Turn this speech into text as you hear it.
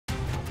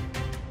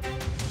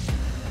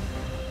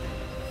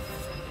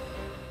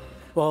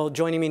Well,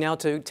 joining me now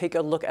to take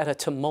a look at a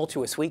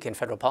tumultuous week in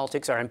federal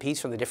politics are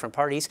MPs from the different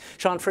parties.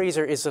 Sean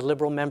Fraser is the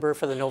Liberal member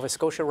for the Nova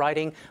Scotia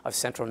riding of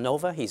Central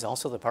Nova. He's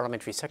also the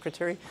Parliamentary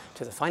Secretary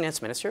to the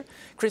Finance Minister.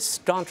 Chris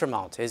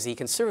D'Entremont is the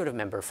Conservative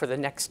member for the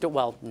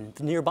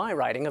nearby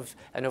riding of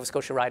Nova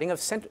Scotia riding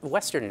of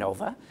Western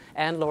Nova.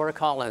 And Laurel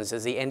Collins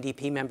is the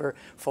NDP member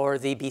for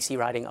the BC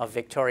riding of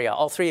Victoria.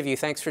 All three of you,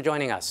 thanks for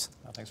joining us.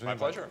 Thanks for my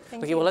pleasure.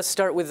 Okay, well, let's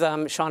start with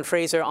Sean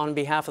Fraser on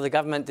behalf of the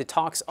government. The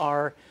talks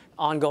are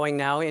ongoing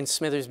now in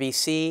Smithers,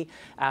 BC.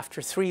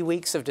 After 3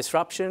 weeks of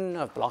disruption,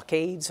 of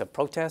blockades, of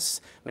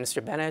protests,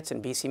 Minister Bennett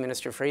and BC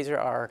Minister Fraser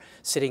are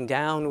sitting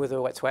down with the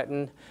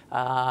Wet'suwet'en.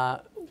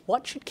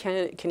 What should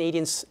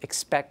Canadians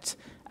expect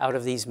out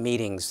of these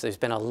meetings? There's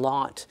been a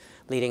lot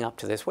leading up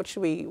to this. What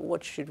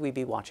should we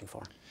be watching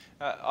for?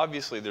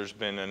 Obviously, there's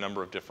been a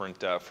number of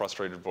different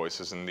frustrated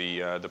voices in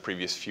the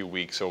previous few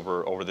weeks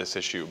over this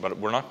issue, but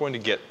we're not going to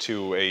get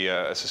to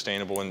a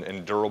sustainable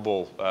and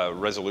durable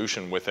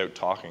resolution without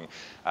talking.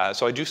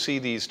 So I do see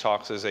these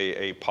talks as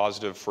a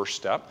positive first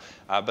step,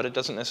 but it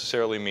doesn't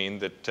necessarily mean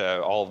that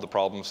all of the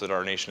problems that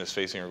our nation is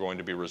facing are going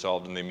to be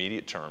resolved in the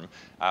immediate term.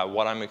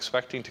 What I'm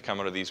expecting to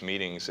come out of these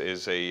meetings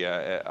is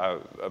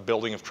a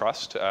building of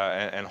trust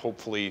and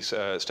hopefully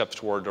steps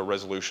toward a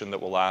resolution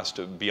that will last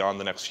beyond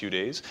the next few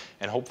days,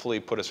 and hopefully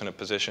put us in a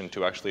position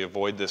to actually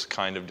avoid this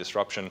kind of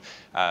disruption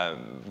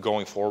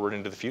going forward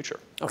into the future.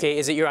 Okay,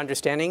 is it your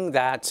understanding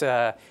that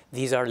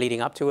these are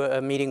leading up to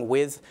a meeting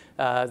with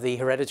the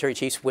hereditary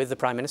chiefs with the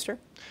Prime Minister?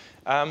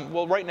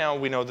 Well, right now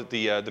we know that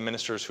the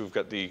ministers who've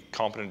got the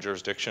competent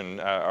jurisdiction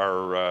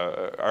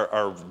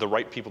are the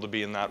right people to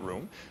be in that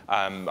room.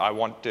 I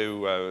want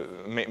to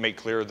make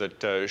clear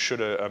that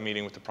should a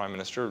meeting with the Prime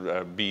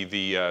Minister be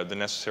the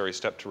necessary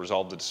step to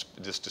resolve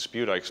this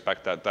dispute, I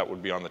expect that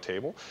would be on the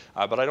table.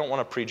 But I don't want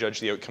to prejudge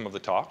the outcome of the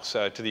talks.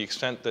 To the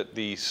extent that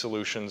the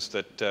solutions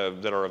that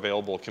are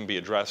available can be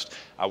addressed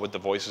with the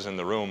voices in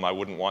the room, I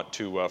wouldn't want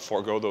to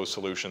forego those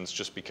solutions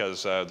just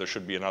because there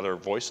should be another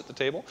voice at the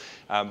table.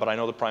 But I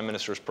know the Prime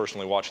Minister is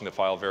personally watching the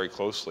file very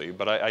closely.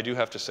 But I do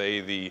have to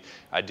say the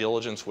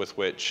diligence with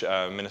which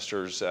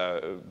Ministers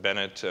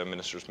Bennett,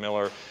 Ministers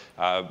Miller,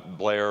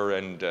 Blair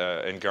and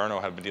Garneau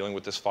have been dealing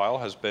with this file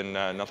has been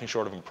nothing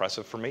short of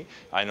impressive for me.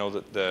 I know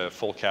that the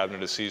full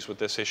cabinet is seized with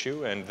this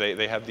issue, and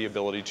they have the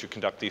ability to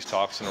conduct these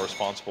talks in a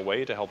responsible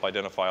way to help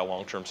identify a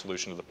long-term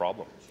solution to the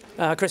problem.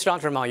 Chris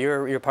D'Entremont,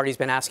 your party's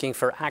been asking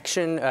for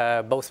action,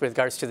 both with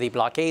regards to the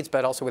blockades,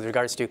 but also with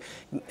regards to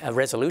a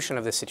resolution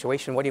of this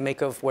situation. What do you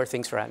make of where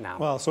things are at now?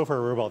 Well, so far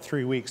we're about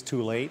 3 weeks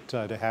too late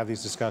to have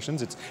these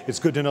discussions. It's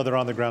good to know they're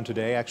on the ground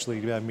today,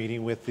 actually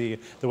meeting with the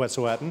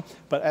Wet'suwet'en.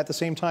 But at the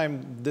same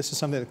time, this is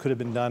something that could have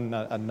been done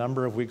a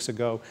number of weeks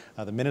ago.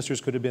 The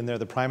ministers could have been there.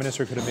 The Prime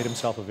Minister could have made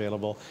himself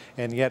available.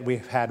 And yet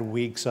we've had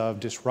weeks of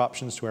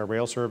disruptions to our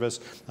rail service.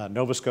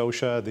 Nova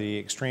Scotia, the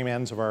extreme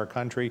ends of our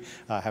country,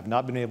 have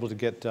not been able to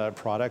get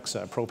products.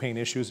 Propane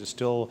issues is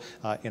still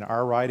in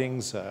our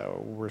ridings.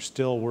 We're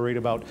still worried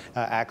about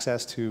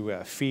access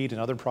to feed and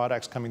other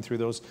products coming through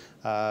those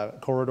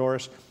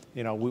corridors.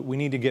 You know, we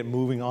need to get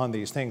moving on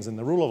these things, and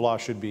the rule of law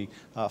should be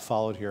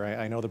followed here.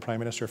 I know the Prime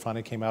Minister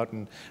finally came out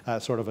and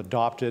sort of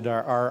adopted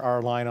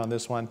our line on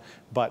this one,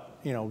 but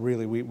you know,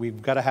 really,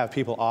 we've got to have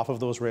people off of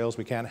those rails.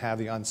 We can't have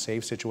the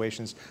unsafe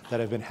situations that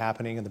have been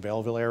happening in the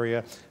Belleville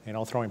area. You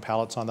know, throwing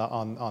pallets on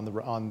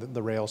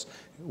the rails.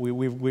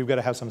 We've got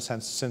to have some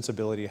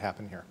sensibility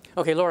happen here.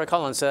 Okay, Laurel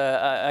Collins,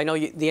 I know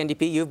the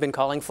NDP. You've been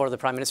calling for the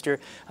Prime Minister.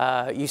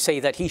 You say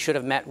that he should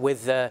have met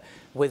with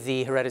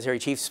the hereditary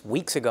chiefs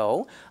weeks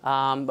ago.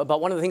 But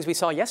one of the things we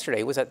saw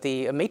yesterday was that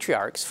the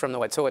matriarchs from the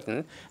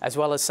Wet'suwet'en, as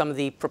well as some of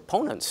the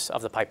proponents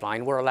of the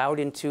pipeline, were allowed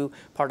into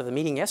part of the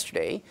meeting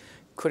yesterday.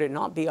 Could it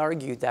not be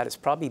argued that it's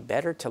probably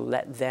better to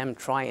let them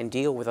try and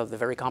deal with the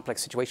very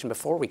complex situation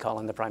before we call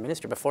in the Prime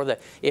Minister,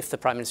 if the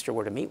Prime Minister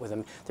were to meet with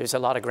them? There's a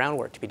lot of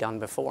groundwork to be done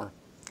before.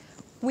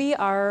 We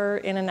are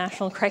in a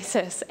national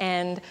crisis,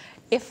 and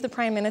if the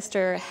Prime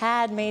Minister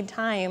had made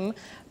time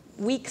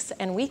weeks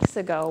and weeks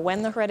ago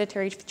when the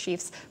hereditary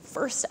chiefs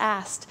first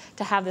asked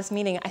to have this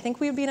meeting, I think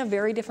we would be in a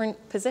very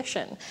different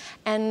position.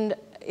 And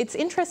it's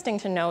interesting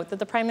to note that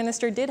the Prime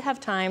Minister did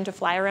have time to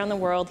fly around the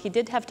world. He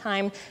did have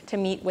time to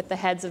meet with the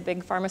heads of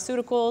big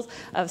pharmaceuticals,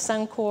 of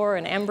Suncor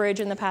and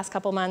Enbridge in the past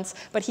couple months,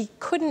 but he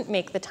couldn't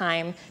make the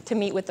time to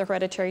meet with the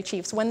hereditary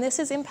chiefs when this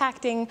is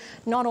impacting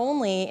not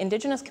only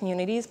Indigenous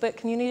communities, but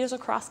communities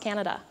across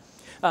Canada.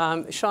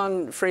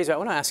 Sean Fraser, I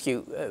want to ask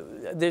you,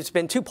 there's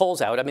been two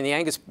polls out. I mean, the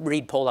Angus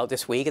Reid poll out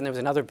this week, and there was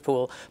another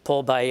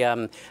poll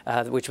by,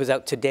 which was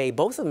out today,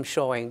 both of them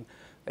showing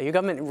that your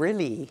government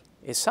really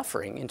is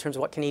suffering in terms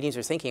of what Canadians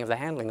are thinking of the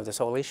handling of this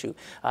whole issue.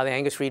 The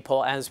Angus Reid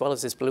poll, as well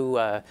as this Blue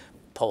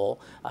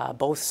poll,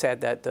 both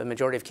said that the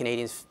majority of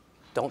Canadians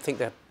don't think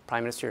the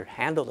Prime Minister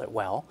handled it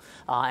well,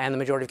 and the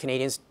majority of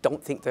Canadians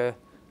don't think the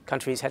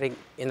country is heading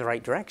in the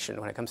right direction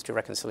when it comes to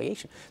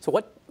reconciliation. So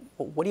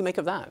What do you make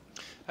of that?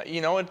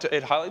 You know,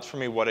 it highlights for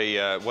me what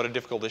a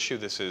difficult issue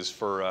this is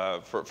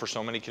for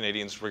so many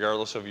Canadians,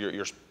 regardless of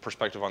your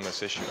perspective on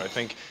this issue. I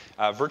think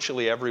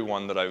virtually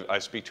everyone that I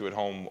speak to at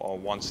home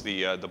wants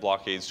the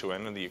blockades to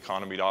end and the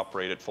economy to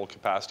operate at full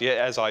capacity,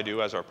 as I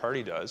do, as our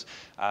party does.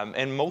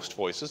 And most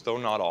voices, though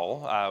not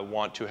all,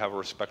 want to have a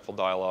respectful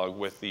dialogue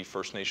with the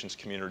First Nations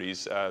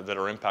communities that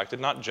are impacted,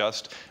 not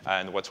just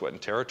in the Wet'suwet'en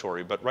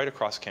Territory, but right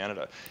across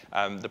Canada.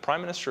 The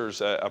Prime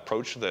Minister's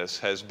approach to this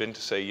has been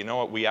to say, you know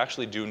what, we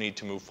actually do need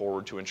to move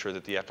forward to ensure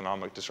that the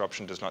economic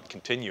disruption does not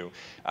continue.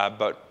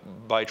 But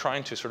by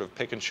trying to sort of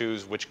pick and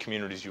choose which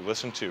communities you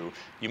listen to,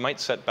 you might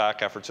set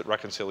back efforts at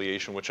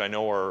reconciliation, which I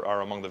know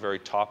are among the very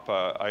top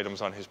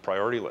items on his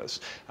priority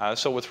list.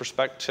 So with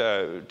respect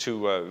to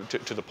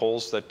the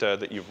polls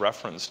that you've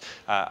referenced,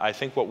 I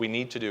think what we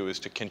need to do is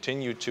to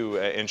continue to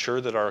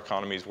ensure that our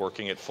economy is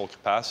working at full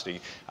capacity,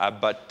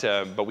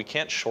 but we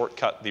can't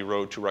shortcut the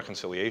road to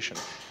reconciliation.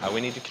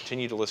 We need to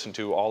continue to listen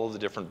to all of the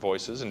different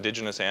voices,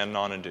 Indigenous and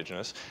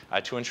non-Indigenous,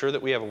 to ensure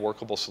that we have a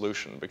workable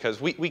solution.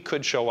 Because we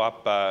could show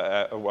up,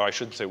 well, I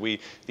shouldn't say we,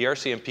 the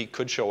RCMP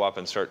could show up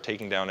and start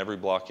taking down every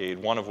blockade,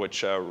 one of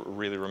which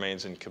really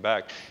remains in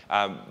Quebec.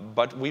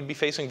 But we'd be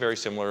facing very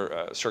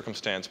similar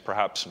circumstance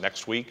perhaps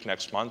next week,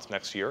 next month,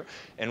 next year.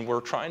 And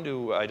we're trying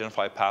to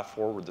identify a path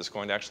forward that's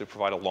going to actually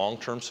provide a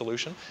long-term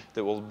solution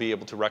that will be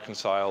able to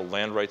reconcile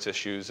land rights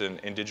issues and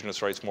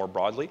Indigenous rights more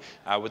broadly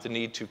with the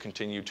need to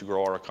continue to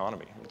grow our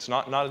economy. It's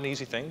not an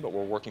easy thing, but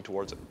we're working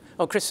towards it.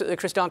 Oh, Chris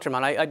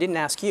Donterman, I didn't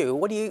ask you.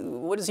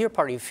 What does your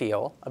party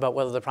feel about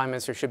whether the Prime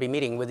Minister should be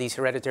meeting with these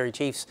hereditary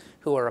chiefs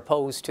who are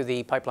opposed to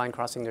the pipeline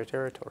crossing their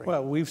territory?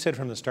 Well, we've said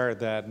from the start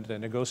that the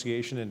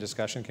negotiation and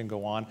discussion can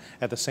go on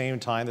at the same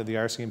time that the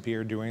RCMP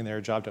are doing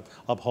their job to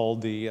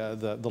uphold the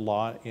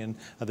law in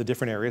the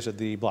different areas that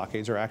the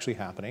blockades are actually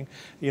happening.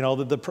 You know,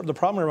 the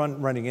problem we're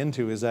running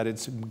into is that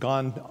it's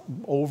gone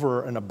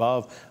over and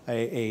above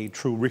a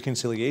true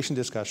reconciliation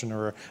discussion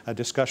or a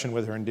discussion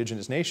with our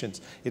Indigenous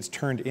nations. It's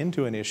turned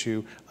into an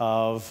issue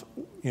of,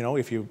 you know,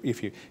 if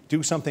you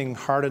do something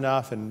hard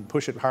enough and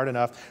push it hard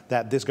enough,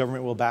 that this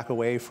government will back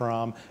away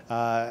from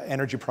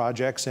energy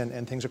projects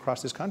and things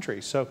across this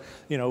country. So,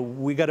 you know,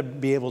 we got to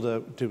be able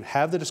to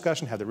have the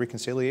discussion, have the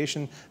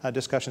reconciliation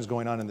discussions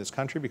going on in this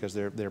country, because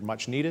they're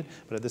much needed.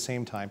 But at the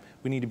same time,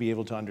 we need to be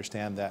able to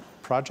understand that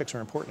projects are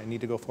important and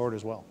need to go forward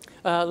as well.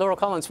 Laurel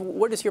Collins,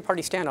 where does your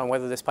party stand on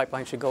whether this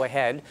pipeline should go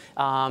ahead,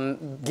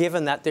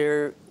 given that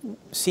there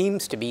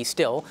seems to be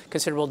still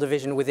considerable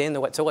division within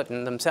the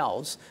Wet'suwet'en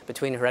themselves,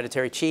 between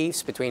hereditary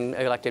chiefs, between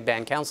elected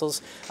band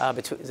councils,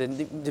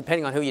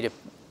 depending on who you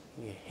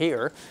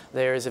hear,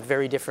 there's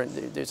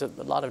a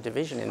lot of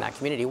division in that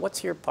community.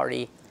 What's your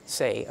party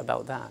say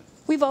about that?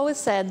 We've always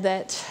said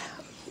that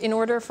in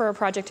order for a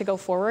project to go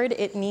forward,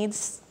 it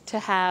needs to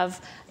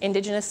have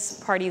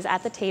Indigenous parties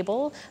at the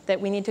table,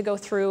 that we need to go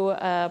through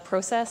a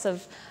process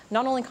of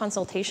not only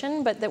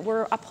consultation, but that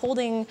we're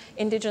upholding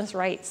Indigenous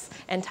rights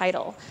and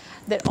title.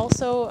 That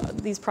also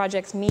these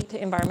projects meet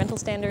environmental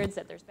standards,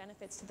 that there's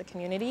benefits to the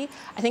community.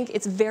 I think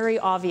it's very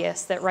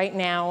obvious that right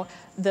now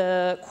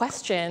the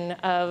question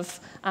of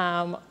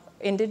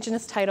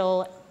Indigenous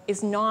title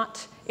is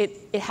not,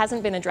 it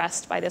hasn't been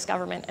addressed by this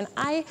government. And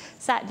I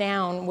sat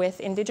down with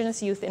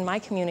Indigenous youth in my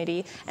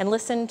community and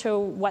listened to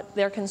what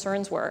their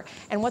concerns were.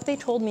 And what they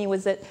told me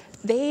was that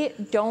they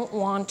don't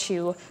want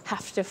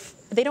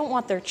they don't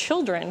want their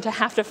children to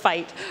have to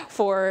fight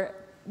for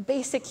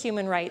basic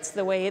human rights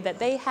the way that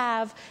they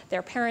have,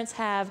 their parents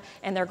have,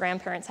 and their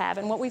grandparents have.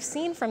 And what we've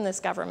seen from this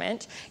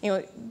government, you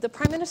know, the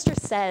Prime Minister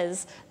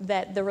says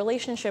that the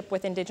relationship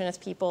with Indigenous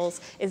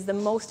peoples is the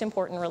most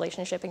important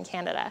relationship in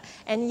Canada.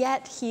 And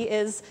yet he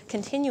is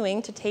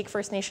continuing to take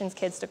First Nations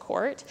kids to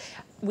court.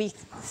 We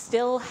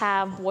still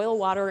have boil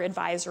water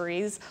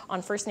advisories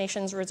on First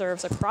Nations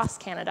reserves across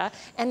Canada.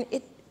 And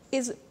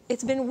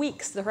it's been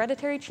weeks. The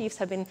hereditary chiefs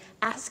have been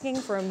asking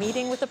for a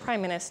meeting with the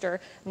Prime Minister,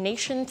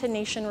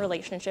 nation-to-nation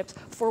relationships,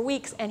 for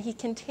weeks, and he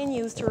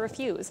continues to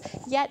refuse.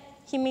 Yet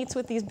he meets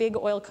with these big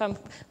oil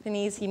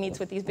companies, he meets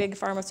with these big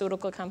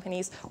pharmaceutical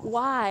companies.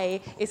 Why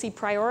is he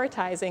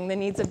prioritizing the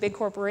needs of big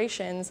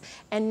corporations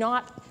and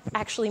not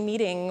actually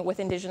meeting with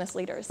Indigenous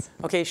leaders?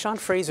 Okay, Sean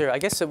Fraser, I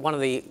guess one of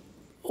the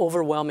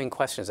overwhelming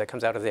questions that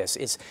comes out of this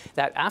is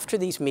that after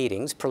these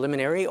meetings,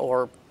 preliminary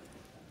or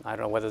I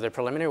don't know whether they're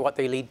preliminary or what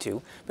they lead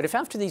to, but if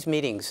after these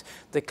meetings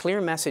the clear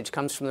message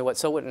comes from the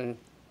Wet'suwet'en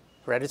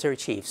hereditary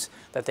chiefs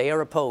that they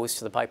are opposed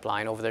to the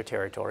pipeline over their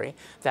territory,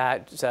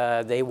 that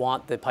they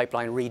want the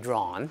pipeline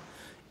redrawn,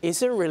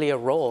 is there really a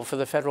role for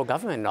the federal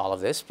government in all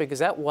of this? Because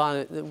that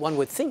one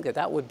would think that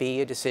that would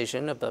be a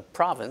decision of the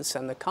province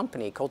and the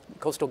company,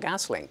 Coastal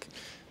GasLink.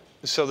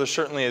 So there's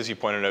certainly, as you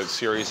pointed out,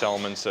 serious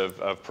elements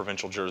of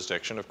provincial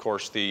jurisdiction. Of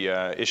course, the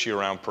issue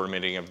around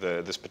permitting of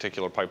this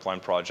particular pipeline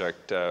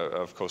project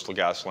of Coastal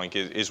GasLink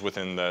is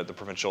within the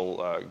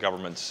provincial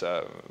government's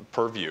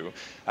purview,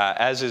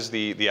 as is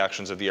the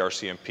actions of the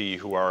RCMP,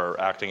 who are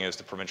acting as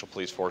the provincial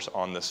police force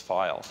on this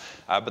file.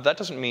 But that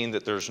doesn't mean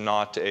that there's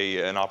not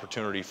an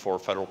opportunity for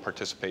federal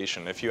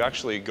participation. If you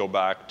actually go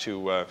back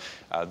to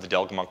the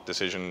Delgamuukw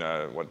decision,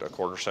 a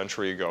quarter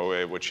century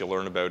ago, which you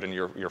learn about in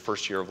your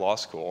first year of law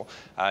school,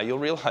 you'll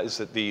realize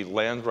that the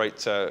land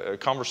rights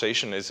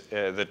conversation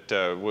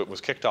that was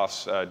kicked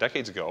off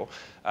decades ago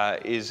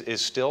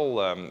is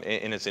still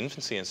in its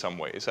infancy in some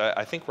ways.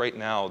 I think right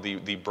now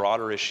the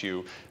broader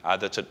issue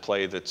that's at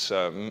play, that's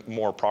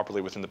more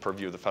properly within the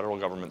purview of the federal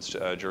government's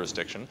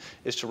jurisdiction,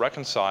 is to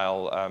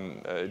reconcile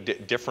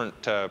different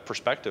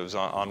perspectives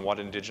on what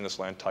Indigenous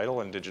land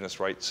title, Indigenous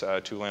rights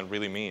to land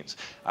really means.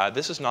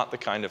 This is not the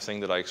kind of thing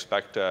that I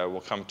expect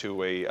will come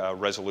to a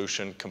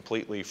resolution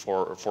completely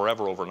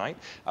forever overnight,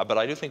 but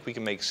I do think we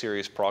can make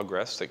serious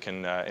progress that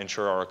can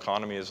ensure our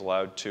economy is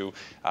allowed to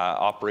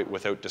operate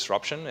without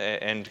disruption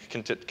and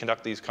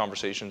conduct these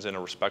conversations in a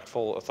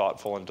respectful,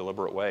 thoughtful, and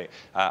deliberate way.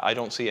 I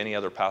don't see any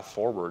other path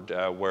forward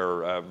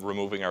where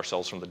removing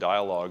ourselves from the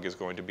dialogue is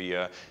going to be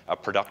a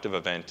productive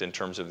event in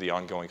terms of the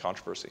ongoing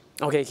controversy.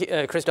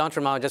 Okay, Chris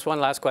D'Entremont, just one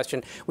last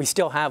question. We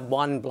still have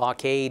one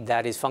blockade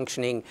that is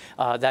functioning,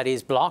 that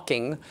is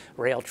blocking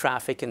rail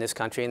traffic in this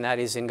country, and that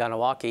is in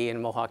Ganawaki,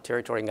 in Mohawk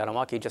Territory in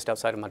Ganawaki, just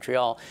outside of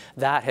Montreal.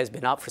 That has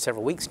been up for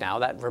several weeks now.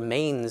 That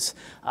remains.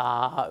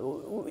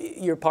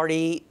 Your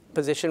party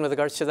position with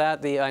regards to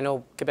that? I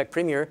know Quebec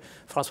Premier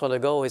François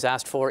Legault has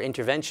asked for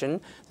intervention.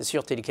 The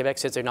Sûreté du Québec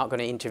says they're not going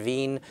to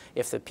intervene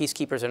if the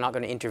peacekeepers are not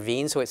going to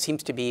intervene, so it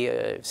seems to be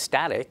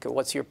static.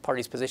 What's your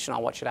party's position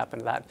on what should happen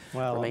to that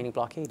remaining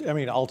blockade? I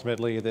mean,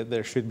 ultimately,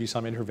 there should be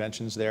some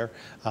interventions there.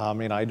 I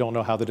mean, I don't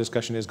know how the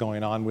discussion is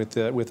going on with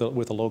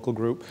a local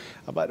group,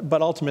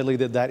 but ultimately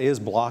that is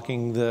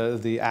blocking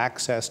the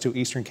access to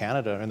Eastern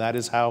Canada, and that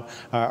is how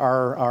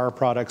our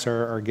products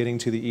are getting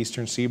to the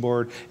Eastern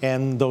Seaboard,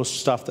 and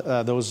those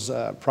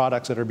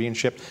products that are being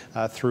shipped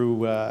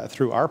through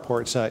our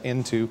ports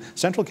into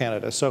Central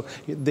Canada. So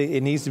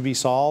it needs to be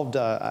solved.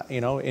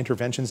 You know,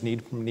 interventions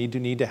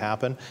need to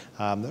happen.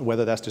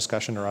 Whether that's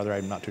discussion or other,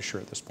 I'm not too sure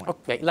at this point.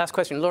 Okay, last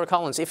question, Laurel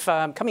Collins. If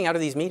coming out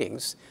of these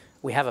meetings,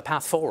 we have a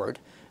path forward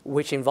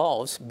which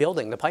involves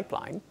building the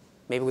pipeline,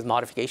 maybe with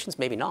modifications,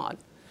 maybe not,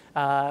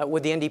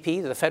 would the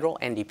NDP, the federal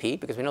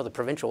NDP, because we know the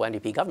provincial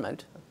NDP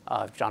government,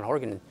 John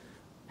Horgan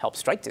help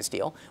strike this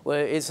deal,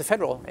 is the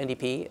federal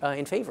NDP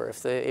in favor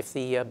if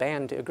the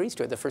band agrees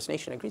to it, the First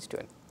Nation agrees to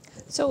it?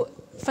 So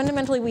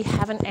fundamentally, we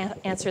haven't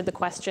answered the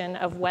question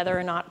of whether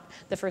or not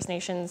the First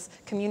Nations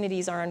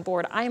communities are on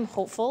board. I am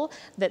hopeful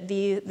that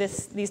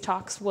these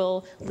talks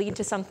will lead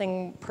to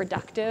something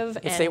productive.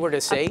 If they were to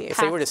say,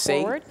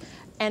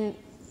 and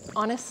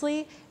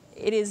honestly,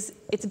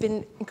 it's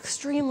been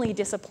extremely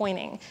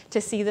disappointing to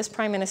see this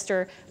Prime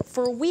Minister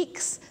for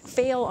weeks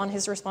fail on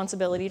his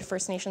responsibility to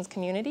First Nations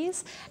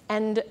communities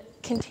and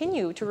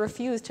continue to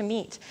refuse to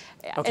meet.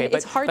 Okay,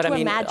 it's hard to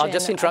imagine. I'll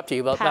just interrupt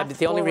you, but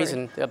the only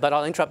reason, but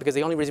I'll interrupt because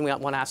the only reason we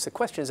want to ask the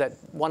question is that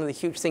one of the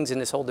huge things in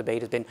this whole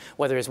debate has been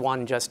whether is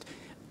one just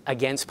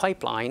against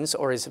pipelines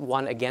or is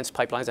one against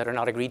pipelines that are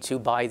not agreed to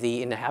by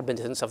the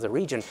inhabitants of the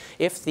region.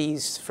 If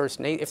this First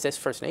Nation,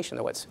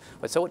 the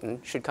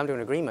Wet'suwet'en, should come to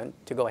an agreement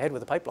to go ahead with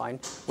the pipeline,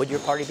 would your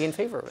party be in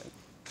favor of it?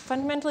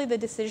 Fundamentally, the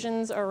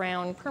decisions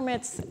around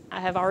permits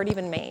have already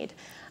been made.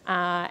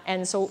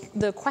 And so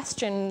the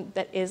question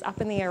that is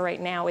up in the air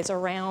right now is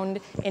around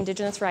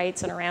Indigenous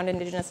rights and around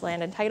Indigenous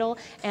land and title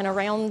and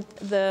around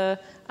the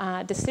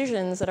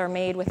decisions that are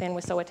made within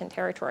Wet'suwet'en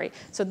territory.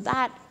 So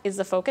that is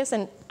the focus.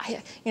 And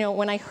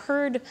when I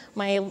heard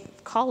my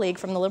colleague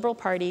from the Liberal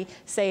Party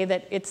say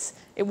that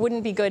it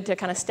wouldn't be good to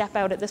kind of step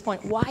out at this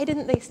point, why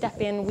didn't they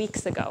step in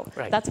weeks ago?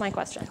 Right. That's my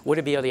question. Would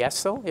it be a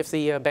yes, though, if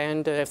the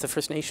if the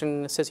First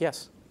Nation says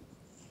yes?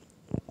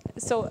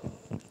 So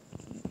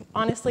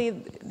honestly,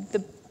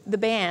 the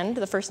band,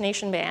 the First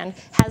Nation band,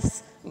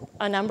 has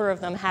a number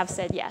of them have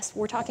said yes.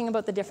 We're talking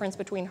about the difference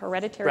between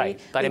hereditary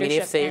leadership. But I mean,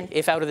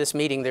 if out of this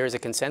meeting there is a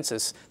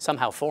consensus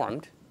somehow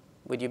formed,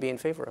 would you be in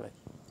favor of it?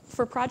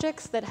 For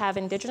projects that have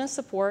Indigenous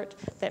support,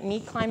 that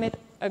meet climate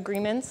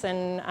agreements,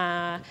 and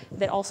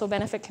that also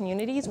benefit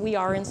communities, we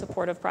are in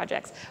support of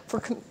projects.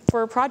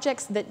 For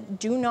projects that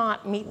do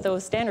not meet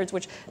those standards,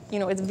 which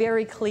it's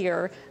very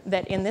clear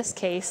that in this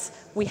case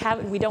we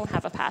don't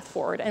have a path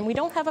forward, and we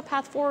don't have a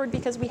path forward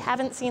because we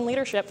haven't seen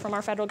leadership from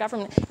our federal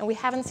government, and we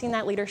haven't seen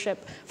that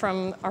leadership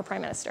from our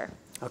Prime Minister.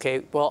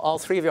 Okay, well, all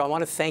three of you, I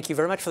want to thank you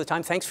very much for the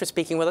time. Thanks for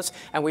speaking with us,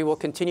 and we will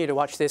continue to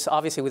watch this,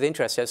 obviously, with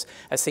interest as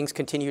things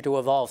continue to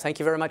evolve. Thank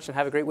you very much, and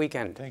have a great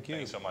weekend. Thank you.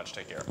 Thanks so much.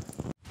 Take care.